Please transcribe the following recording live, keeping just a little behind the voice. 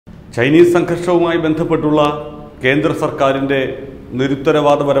Chinese സംഘർഷവുമായി ബന്ധപ്പെട്ടുള്ള കേന്ദ്ര സർക്കാരിൻ്റെ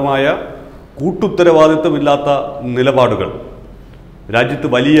നിരുത്തരവാദപരമായ കൂട്ടുത്തരവാദിത്തമില്ലാത്ത നിലപാടുകൾ രാജ്യത്ത്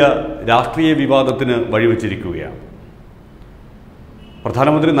വലിയ രാഷ്ട്രീയ വിവാദത്തിന് വഴിവെച്ചിരിക്കുകയാണ്.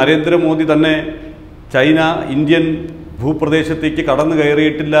 പ്രധാനമന്ത്രി നരേന്ദ്രമോദി തന്നെ ചൈന ഇന്ത്യൻ ഭൂപ്രദേശത്തേക്ക് കടന്നു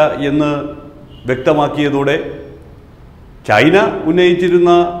കയറിയിട്ടില്ല എന്ന് വ്യക്തമാക്കിയതോടെ ചൈന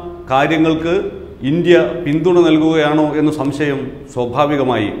ഉന്നയിച്ചിരുന്ന കാര്യങ്ങൾക്ക് ഇന്ത്യ പിന്തുണ നൽകുകയാണോ എന്ന സംശയം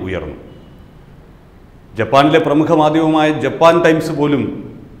സ്വാഭാവികമായി ഉയർന്നു. ജപ്പാനിലെ പ്രമുഖ മാധ്യമമായ ജപ്പാൻ ടൈംസ് പോലും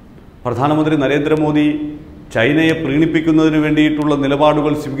പ്രധാനമന്ത്രി നരേന്ദ്രമോദി ചൈനയെ പ്രീണിപ്പിക്കുന്നതിന് വേണ്ടിയിട്ടുള്ള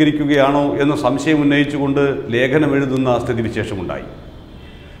നിലപാടുകൾ സ്വീകരിക്കുകയാണോ എന്ന സംശയം ഉന്നയിച്ചുകൊണ്ട് ലേഖനമെഴുതുന്ന സ്ഥിതിവിശേഷമുണ്ടായി.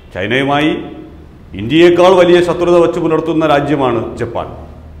 ചൈനയുമായി ഇന്ത്യയേക്കാൾ വലിയ ശത്രുത വച്ചു പുലർത്തുന്ന രാജ്യമാണ് ജപ്പാൻ.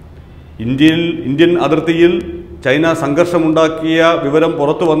 ഇന്ത്യൻ അതിർത്തിയിൽ ചൈന സംഘർഷമുണ്ടാക്കിയ വിവരം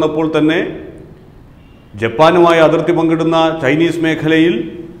പുറത്തു വന്നപ്പോൾ തന്നെ ജപ്പാനുമായി അതിർത്തി പങ്കിടുന്ന ചൈനീസ് മേഖലയിൽ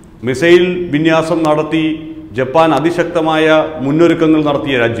മിസൈൽ വിന്യാസം നടത്തി ജപ്പാൻ അതിശക്തമായ മുന്നൊരുക്കങ്ങൾ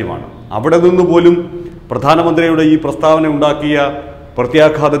നടത്തിയ രാജ്യമാണ്. അവിടെ നിന്ന് പോലും പ്രധാനമന്ത്രിയുടെ ഈ പ്രസ്താവന ഉണ്ടാക്കിയ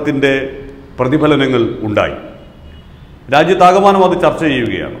പ്രത്യാഘാതത്തിൻ്റെ പ്രതിഫലനങ്ങൾ ഉണ്ടായി. രാജ്യത്താകമാനം അത് ചർച്ച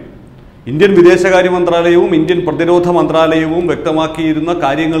ചെയ്യുകയാണ്. ഇന്ത്യൻ വിദേശകാര്യ മന്ത്രാലയവും ഇന്ത്യൻ പ്രതിരോധ മന്ത്രാലയവും വ്യക്തമാക്കിയിരുന്ന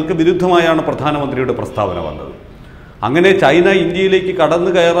കാര്യങ്ങൾക്ക് വിരുദ്ധമായാണ് പ്രധാനമന്ത്രിയുടെ പ്രസ്താവന വന്നത്. അങ്ങനെ ചൈന ഇന്ത്യയിലേക്ക്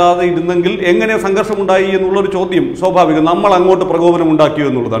കടന്നു കയറാതെ ഇരുന്നെങ്കിൽ എങ്ങനെ സംഘർഷമുണ്ടായി എന്നുള്ളൊരു ചോദ്യം സ്വാഭാവികം. നമ്മൾ അങ്ങോട്ട് പ്രകോപനം ഉണ്ടാക്കിയോ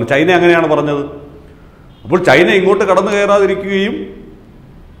എന്നുള്ളതാണ്. ചൈന അങ്ങനെയാണ് പറഞ്ഞത്. അപ്പോൾ ചൈന ഇങ്ങോട്ട് കടന്നു കയറാതിരിക്കുകയും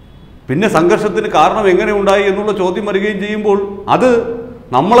പിന്നെ സംഘർഷത്തിന് കാരണം എങ്ങനെ ഉണ്ടായി എന്നുള്ള ചോദ്യം വരികയും ചെയ്യുമ്പോൾ അത്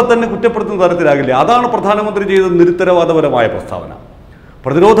നമ്മളെ തന്നെ കുറ്റപ്പെടുത്തുന്ന തരത്തിലാകില്ല. അതാണ് പ്രധാനമന്ത്രി ചെയ്ത നിരുത്തരവാദപരമായ പ്രസ്താവന.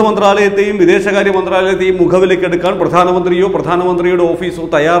 പ്രതിരോധ മന്ത്രാലയത്തെയും വിദേശകാര്യ മന്ത്രാലയത്തെയും മുഖവിലേക്കെടുക്കാൻ പ്രധാനമന്ത്രിയോ പ്രധാനമന്ത്രിയുടെ ഓഫീസോ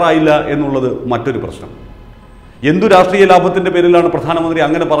തയ്യാറായില്ല എന്നുള്ളത് മറ്റൊരു പ്രശ്നം. എന്തു രാഷ്ട്രീയ ലാഭത്തിൻ്റെ പേരിലാണ് പ്രധാനമന്ത്രി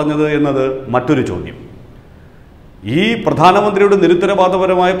അങ്ങനെ പറഞ്ഞത് എന്നത് മറ്റൊരു ചോദ്യം. ഈ പ്രധാനമന്ത്രിയുടെ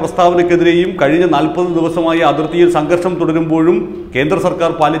നിരുത്തരവാദപരമായ പ്രസ്താവനയ്ക്കെതിരെയും കഴിഞ്ഞ 40 ദിവസമായി അതിർത്തിയിൽ സംഘർഷം തുടരുമ്പോഴും കേന്ദ്ര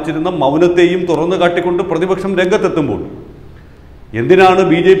സർക്കാർ പാലിച്ചിരുന്ന മൗനത്തെയും തുറന്നു കാട്ടിക്കൊണ്ട് പ്രതിപക്ഷം രംഗത്തെത്തുമ്പോൾ എന്തിനാണ്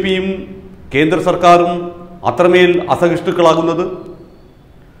BJPയും കേന്ദ്ര സർക്കാരും അത്രമേൽ അസഹിഷ്ണുക്കളാകുന്നത്?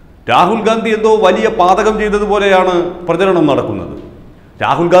 രാഹുൽ ഗാന്ധി എന്തോ വലിയ പാതകം ചെയ്തതുപോലെയാണ് പ്രചരണം നടക്കുന്നത്.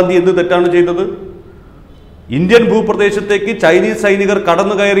 രാഹുൽ ഗാന്ധി എന്ത് തെറ്റാണ് ചെയ്തത്? ഇന്ത്യൻ ഭൂപ്രദേശത്തേക്ക് ചൈനീസ് സൈനികർ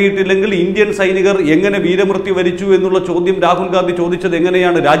കടന്നു കയറിയിട്ടില്ലെങ്കിൽ ഇന്ത്യൻ സൈനികർ എങ്ങനെ വീരമൃത്യു വരിച്ചു എന്നുള്ള ചോദ്യം രാഹുൽ ഗാന്ധി ചോദിച്ചത്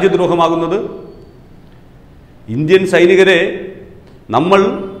എങ്ങനെയാണ് രാജ്യദ്രോഹമാകുന്നത്? ഇന്ത്യൻ സൈനികരെ നമ്മൾ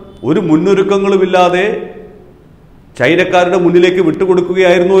ഒരു മുന്നൊരുക്കങ്ങളുമില്ലാതെ ചൈനക്കാരുടെ മുന്നിലേക്ക്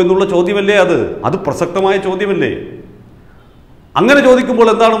വിട്ടുകൊടുക്കുകയായിരുന്നു എന്നുള്ള ചോദ്യമല്ലേ അത് പ്രസക്തമായ ചോദ്യമല്ലേ? അങ്ങനെ ചോദിക്കുമ്പോൾ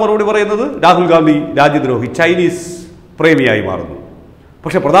എന്താണ് മറുപടി പറയുന്നത്? രാഹുൽ ഗാന്ധി രാജ്യദ്രോഹി, ചൈനീസ് പ്രേമിയായി മാറുന്നു.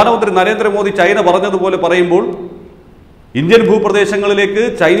 പക്ഷെ പ്രധാനമന്ത്രി നരേന്ദ്രമോദി ചൈന പറഞ്ഞതുപോലെ പറയുമ്പോൾ ഇന്ത്യൻ ഭൂപ്രദേശങ്ങളിലേക്ക്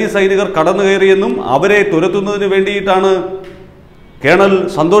ചൈനീസ് സൈനികർ കടന്നു കയറിയെന്നും അവരെ തുരത്തുന്നതിന് വേണ്ടിയിട്ടാണ് കേണൽ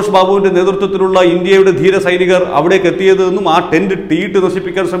സന്തോഷ് ബാബുവിൻ്റെ നേതൃത്വത്തിലുള്ള ഇന്ത്യയുടെ ധീര സൈനികർ അവിടേക്ക് എത്തിയതെന്നും ആ ടെന്റ് തീയിട്ട്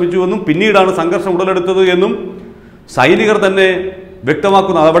നശിപ്പിക്കാൻ ശ്രമിച്ചുവെന്നും പിന്നീടാണ് സംഘർഷം ഉടലെടുത്തത് എന്നും സൈനികർ തന്നെ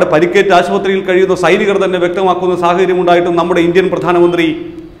വ്യക്തമാക്കുന്ന, അവിടെ പരിക്കേറ്റ് ആശുപത്രിയിൽ കഴിയുന്ന സൈനികർ തന്നെ വ്യക്തമാക്കുന്ന സാഹചര്യം ഉണ്ടായിട്ടും നമ്മുടെ ഇന്ത്യൻ പ്രധാനമന്ത്രി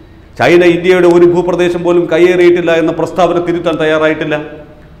ചൈന ഇന്ത്യയുടെ ഒരു ഭൂപ്രദേശം പോലും കയ്യേറിയിട്ടില്ല എന്ന പ്രസ്താവന തിരുത്താൻ തയ്യാറായിട്ടില്ല.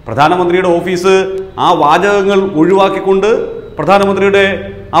 പ്രധാനമന്ത്രിയുടെ ഓഫീസ് ആ വാചകങ്ങൾ ഒഴിവാക്കിക്കൊണ്ട് പ്രധാനമന്ത്രിയുടെ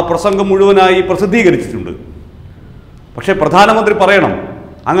ആ പ്രസംഗം മുഴുവനായി പ്രസിദ്ധീകരിച്ചിട്ടുണ്ട്. പക്ഷേ പ്രധാനമന്ത്രി പറയണം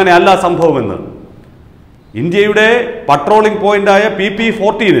അങ്ങനെയല്ല സംഭവമെന്ന്. ഇന്ത്യയുടെ പട്രോളിംഗ് പോയിന്റായ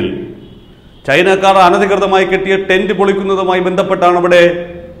PP-14 ചൈനക്കാർ അനധികൃതമായി കെട്ടിയ ടെന്റ് പൊളിക്കുന്നതുമായി ബന്ധപ്പെട്ടാണ് അവിടെ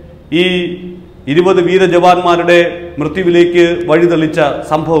ഈ 20 വീരജവാന്മാരുടെ മൃത്യുവിലേക്ക് വഴിതെളിച്ച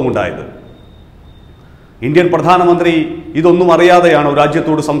സംഭവമുണ്ടായത്. ഇന്ത്യൻ പ്രധാനമന്ത്രി ഇതൊന്നും അറിയാതെയാണോ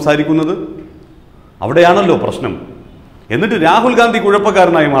രാജ്യത്തോട് സംസാരിക്കുന്നത്? അവിടെയാണല്ലോ പ്രശ്നം. എന്നിട്ട് രാഹുൽ ഗാന്ധി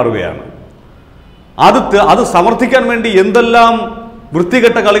കുഴപ്പക്കാരനായി മാറുകയാണ്. അത് സമർത്ഥിക്കാൻ വേണ്ടി എന്തെല്ലാം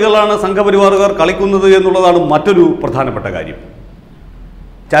വൃത്തികെട്ട കളികളാണ് സംഘപരിവാറുകാർ കളിക്കുന്നത് എന്നുള്ളതാണ് മറ്റൊരു പ്രധാനപ്പെട്ട കാര്യം.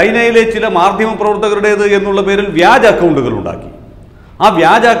 ചൈനയിലെ ചില മാധ്യമ പ്രവർത്തകരുടേത് എന്നുള്ള പേരിൽ വ്യാജ അക്കൗണ്ടുകൾ ഉണ്ടാക്കി. ആ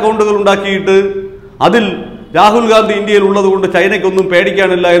വ്യാജ അക്കൗണ്ടുകൾ ഉണ്ടാക്കിയിട്ട് അതിൽ രാഹുൽ ഗാന്ധി ഇന്ത്യയിൽ ഉള്ളതുകൊണ്ട് ചൈനയ്ക്കൊന്നും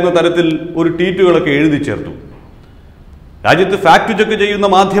പേടിക്കാനില്ല എന്ന തരത്തിൽ ഒരു ട്വീറ്റുകളൊക്കെ എഴുതി ചേർത്തു. രാജ്യത്ത് ഫാക്ട് ചെക്ക് ചെയ്യുന്ന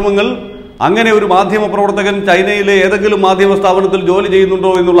മാധ്യമങ്ങൾ അങ്ങനെ ഒരു മാധ്യമ പ്രവർത്തകൻ ചൈനയിലെ ഏതെങ്കിലും മാധ്യമ സ്ഥാപനത്തിൽ ജോലി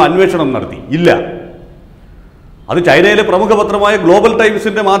ചെയ്യുന്നുണ്ടോ എന്നുള്ള അന്വേഷണം നടത്തി. ഇല്ല. അത് ചൈനയിലെ പ്രമുഖ പത്രമായ ഗ്ലോബൽ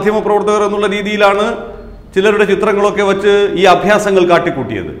ടൈംസിന്റെ മാധ്യമ പ്രവർത്തകർ എന്നുള്ള രീതിയിലാണ് ചിലരുടെ ചിത്രങ്ങളൊക്കെ വച്ച് ഈ അഭ്യാസങ്ങൾ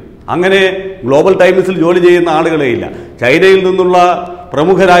കാട്ടിക്കൂട്ടിയത്. അങ്ങനെ ഗ്ലോബൽ ടൈംസിൽ ജോലി ചെയ്യുന്ന ആളുകളെയില്ല. ചൈനയിൽ നിന്നുള്ള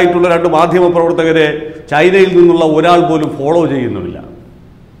പ്രമുഖരായിട്ടുള്ള 2 മാധ്യമ പ്രവർത്തകരെ ചൈനയിൽ നിന്നുള്ള ഒരാൾ പോലും ഫോളോ ചെയ്യുന്നുമില്ല.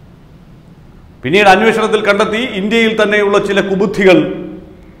 പിന്നീട് അന്വേഷണത്തിൽ കണ്ടെത്തി ഇന്ത്യയിൽ തന്നെയുള്ള ചില കുബുദ്ധികൾ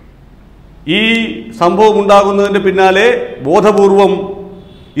ഈ സംഭവം ഉണ്ടാകുന്നതിൻ്റെ പിന്നാലെ ബോധപൂർവം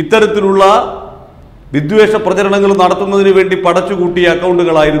ഇത്തരത്തിലുള്ള വിദ്വേഷ പ്രചരണങ്ങൾ നടത്തുന്നതിന് വേണ്ടി പടച്ചുകൂട്ടിയ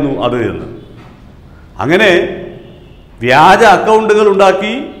അക്കൗണ്ടുകളായിരുന്നു അത് എന്ന്. അങ്ങനെ വ്യാജ അക്കൗണ്ടുകൾ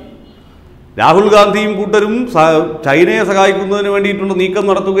ഉണ്ടാക്കി രാഹുൽ ഗാന്ധിയും കൂട്ടരും ചൈനയെ സഹായിക്കുന്നതിന് വേണ്ടിയിട്ടുള്ള നീക്കം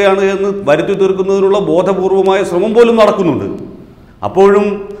നടത്തുകയാണ് എന്ന് വരുത്തി തീർക്കുന്നതിനുള്ള ബോധപൂർവമായ ശ്രമം പോലും നടക്കുന്നുണ്ട്. അപ്പോഴും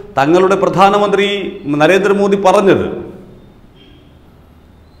തങ്ങളുടെ പ്രധാനമന്ത്രി നരേന്ദ്രമോദി പറഞ്ഞത്,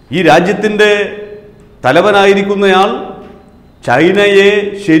 ഈ രാജ്യത്തിൻ്റെ തലവനായിരിക്കുന്നയാൾ ചൈനയെ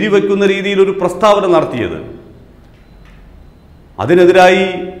ശരിവെക്കുന്ന രീതിയിലൊരു പ്രസ്താവന നടത്തിയത്, അതിനെതിരായി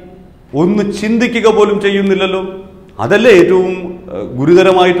ഒന്ന് ചിന്തിക്കുക പോലും ചെയ്യുന്നില്ലല്ലോ. അതല്ലേ ഏറ്റവും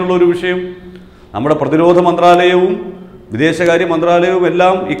ഗുരുതരമായിട്ടുള്ള ഒരു വിഷയം. നമ്മുടെ പ്രതിരോധ മന്ത്രാലയവും വിദേശകാര്യ മന്ത്രാലയവും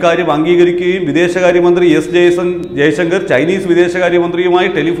എല്ലാം ഇക്കാര്യം അംഗീകരിക്കുകയും വിദേശകാര്യമന്ത്രി എസ് ജയശങ്കർ ചൈനീസ് വിദേശകാര്യമന്ത്രിയുമായി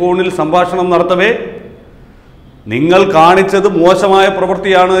ടെലിഫോണിൽ സംഭാഷണം നടത്തവേ നിങ്ങൾ കാണിച്ചത് മോശമായ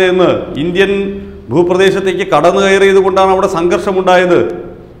പ്രവൃത്തിയാണ് എന്ന്, ഇന്ത്യൻ ഭൂപ്രദേശത്തേക്ക് കടന്നു കയറിയത് കൊണ്ടാണ് അവിടെ സംഘർഷമുണ്ടായത്,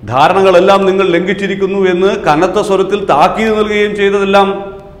 ധാരണകളെല്ലാം നിങ്ങൾ ലംഘിച്ചിരിക്കുന്നു എന്ന് കനത്ത സ്വരത്തിൽ താക്കീത് നൽകുകയും ചെയ്തതെല്ലാം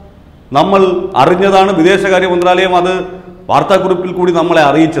നമ്മൾ അറിഞ്ഞതാണ്. വിദേശകാര്യ മന്ത്രാലയം അത് വാർത്താക്കുറിപ്പിൽ കൂടി നമ്മളെ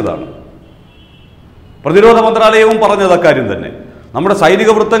അറിയിച്ചതാണ്. പ്രതിരോധ മന്ത്രാലയവും പറഞ്ഞത് അക്കാര്യം തന്നെ. നമ്മുടെ സൈനിക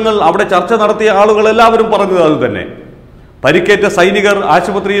വൃത്തങ്ങൾ അവിടെ ചർച്ച നടത്തിയ ആളുകളെല്ലാവരും പറഞ്ഞത് അത് തന്നെ. പരിക്കേറ്റ സൈനികർ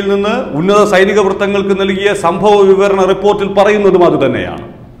ആശുപത്രിയിൽ നിന്ന് ഉന്നത സൈനിക വൃത്തങ്ങൾക്ക് നൽകിയ സംഭവ വിവരണ റിപ്പോർട്ടിൽ പറയുന്നതും അത് തന്നെയാണ്.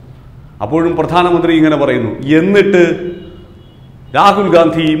 അപ്പോഴും പ്രധാനമന്ത്രി ഇങ്ങനെ പറയുന്നു. എന്നിട്ട് രാഹുൽ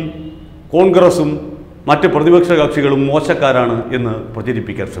ഗാന്ധിയും കോൺഗ്രസും മറ്റ് പ്രതിപക്ഷ കക്ഷികളും മോശക്കാരാണ് എന്ന്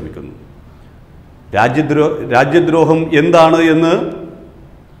പ്രചരിപ്പിക്കാൻ ശ്രമിക്കുന്നു. രാജ്യദ്രോഹം എന്താണ് എന്ന്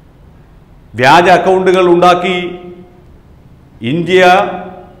വ്യാജ അക്കൗണ്ടുകൾ ഉണ്ടാക്കി ഇന്ത്യ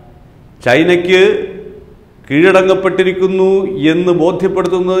ചൈനയ്ക്ക് കീഴടങ്ങപ്പെട്ടിരിക്കുന്നു എന്ന്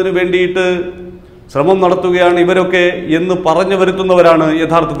ബോധ്യപ്പെടുത്തുന്നതിന് വേണ്ടിയിട്ട് ശ്രമം നടത്തുകയാണ് ഇവരൊക്കെ എന്ന് പറഞ്ഞു വരുത്തുന്നവരാണ്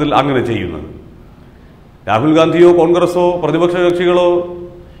യഥാർത്ഥത്തിൽ അങ്ങനെ ചെയ്യുന്നത്. രാഹുൽ ഗാന്ധിയോ കോൺഗ്രസോ പ്രതിപക്ഷ കക്ഷികളോ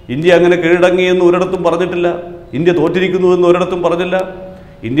ഇന്ത്യ അങ്ങനെ കീഴടങ്ങിയെന്ന് ഒരിടത്തും പറഞ്ഞിട്ടില്ല. ഇന്ത്യ തോറ്റിരിക്കുന്നുവെന്ന് ഒരിടത്തും പറഞ്ഞില്ല.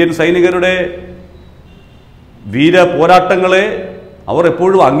 ഇന്ത്യൻ സൈനികരുടെ വീര പോരാട്ടങ്ങളെ അവർ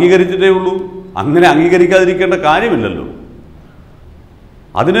എപ്പോഴും അംഗീകരിച്ചിട്ടേ ഉള്ളൂ. അങ്ങനെ അംഗീകരിക്കാതിരിക്കേണ്ട കാര്യമില്ലല്ലോ.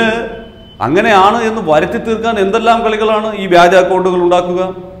 അതിന് അങ്ങനെയാണ് എന്ന് വരുത്തി തീർക്കാൻ എന്തെല്ലാം കളികളാണ് ഈ വ്യാജ അക്കൗണ്ടുകൾ ഉണ്ടാക്കുക.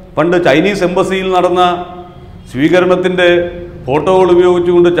 പണ്ട് ചൈനീസ് എംബസിയിൽ നടന്ന സ്വീകരണത്തിൻ്റെ ഫോട്ടോകൾ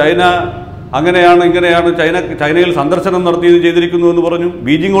ഉപയോഗിച്ചുകൊണ്ട് ചൈന അങ്ങനെയാണ് ഇങ്ങനെയാണ്, ചൈനയിൽ സന്ദർശനം നടത്തിയത് ചെയ്തിരിക്കുന്നു എന്ന് പറഞ്ഞു.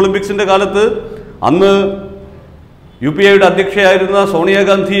 ബീജിംഗ് ഒളിമ്പിക്സിൻ്റെ കാലത്ത് അന്ന് UPA-യുടെ അധ്യക്ഷയായിരുന്ന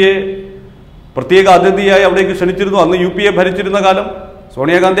സോണിയാഗാന്ധിയെ പ്രത്യേക അതിഥിയായി അവിടേക്ക് ക്ഷണിച്ചിരുന്നു. അന്ന് UPA ഭരിച്ചിരുന്ന കാലം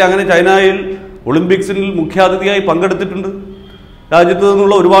സോണിയാഗാന്ധി അങ്ങനെ ചൈനയിൽ ഒളിമ്പിക്സിൽ മുഖ്യാതിഥിയായി പങ്കെടുത്തിട്ടുണ്ട്. രാജ്യത്ത്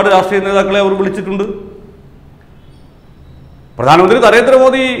നിന്നുള്ള ഒരുപാട് രാഷ്ട്രീയ നേതാക്കളെ അവർ വിളിച്ചിട്ടുണ്ട്. പ്രധാനമന്ത്രി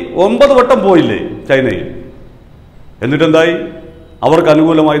നരേന്ദ്രമോദി 9 വട്ടം പോയില്ലേ ചൈനയിൽ? എന്നിട്ടെന്തായി? അവർക്ക്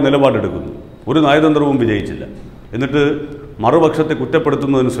അനുകൂലമായി നിലപാടെടുക്കുന്നു. ഒരു നയതന്ത്രവും വിജയിച്ചില്ല. എന്നിട്ട് മറുപക്ഷത്തെ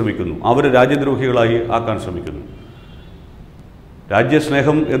കുറ്റപ്പെടുത്തുന്നതിന് ശ്രമിക്കുന്നു. അവർ രാജ്യദ്രോഹികളായി ആക്കാൻ ശ്രമിക്കുന്നു.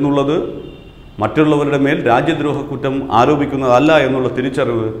 രാജ്യസ്നേഹം എന്നുള്ളത് മറ്റുള്ളവരുടെ മേൽ രാജ്യദ്രോഹ കുറ്റം ആരോപിക്കുന്നതല്ല എന്നുള്ള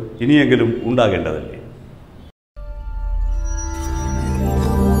തിരിച്ചറിവ് ഇനിയെങ്കിലും ഉണ്ടാകേണ്ടതല്ലേ?